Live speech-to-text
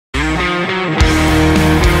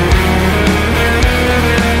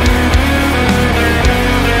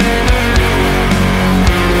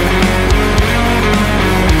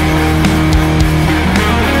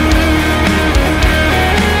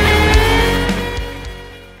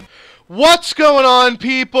What's going on,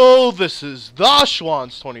 people? This is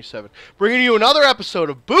VxEpic HeroxV, bringing you another episode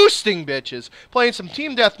of Boosting Bitches, playing some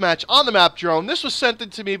team deathmatch on the map Drone. This was sent in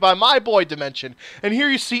to me by my boy Dimension, and here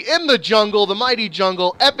you see in the jungle, the mighty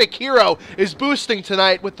jungle, Epic Hero is boosting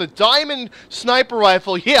tonight with the Diamond Sniper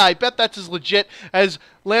Rifle. Yeah, I bet that's as legit as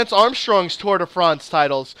Lance Armstrong's Tour de France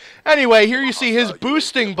titles. Anyway, here you see his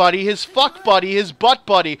boosting buddy, his fuck buddy, his butt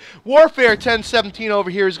buddy. Warfare 1017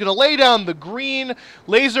 over here is going to lay down the green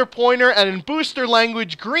laser pointer, and in booster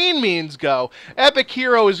language, green means go. Epic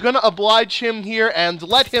Hero is going to oblige him here and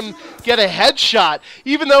let him get a headshot,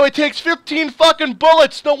 even though it takes 15 fucking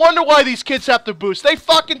bullets. No wonder why these kids have to boost. They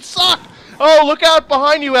fucking suck. Oh, look out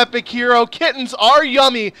behind you, Epic Hero. Kittens are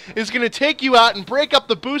yummy is going to take you out and break up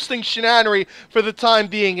the boosting shenanery for the time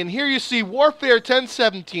being. And here you see Warfare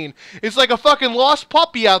 1017 is like a fucking lost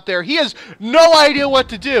puppy out there. He has no idea what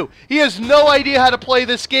to do. He has no idea how to play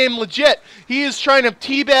this game legit. He is trying to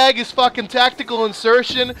teabag his fucking tactical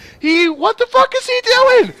insertion. What the fuck is he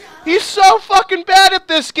doing? He's so fucking bad at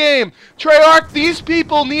this game. Treyarch, these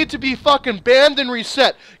people need to be fucking banned and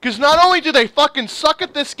reset. Because not only do they fucking suck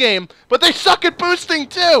at this game, but they suck at boosting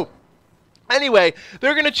too. Anyway,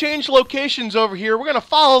 they're going to change locations over here. We're going to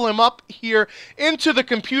follow them up here into the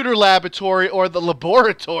computer laboratory, or the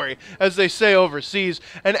laboratory, as they say overseas.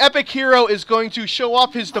 And Epic Hero is going to show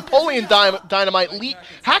off his Napoleon Dynamite elite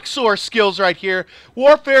Haxor skills right here.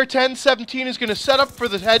 Warfare 1017 is going to set up for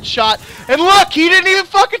the headshot. And look, he didn't even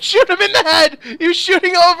fucking shoot him in the head. He was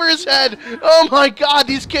shooting over his head. Oh my god,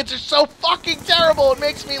 these kids are so fucking terrible. It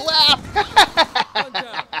makes me laugh.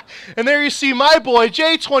 And there you see my boy,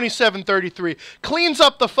 J2733. Cleans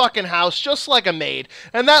up the fucking house just like a maid.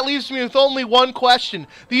 And that leaves me with only one question.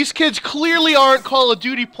 These kids clearly aren't Call of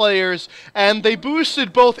Duty players, and they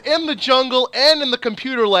boosted both in the jungle and in the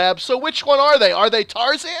computer lab. So which one are they? Are they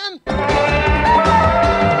Tarzan?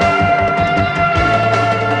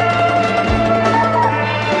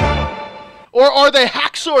 Or are they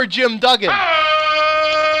Haxor Jim Duggan?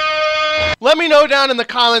 Let me know down in the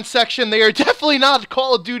comments section. They are definitely not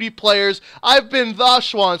Call of Duty players. I've been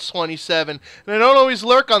VxEpic HeroxV, and I don't always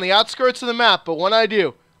lurk on the outskirts of the map, but when I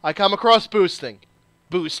do, I come across boosting.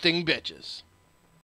 Boosting bitches.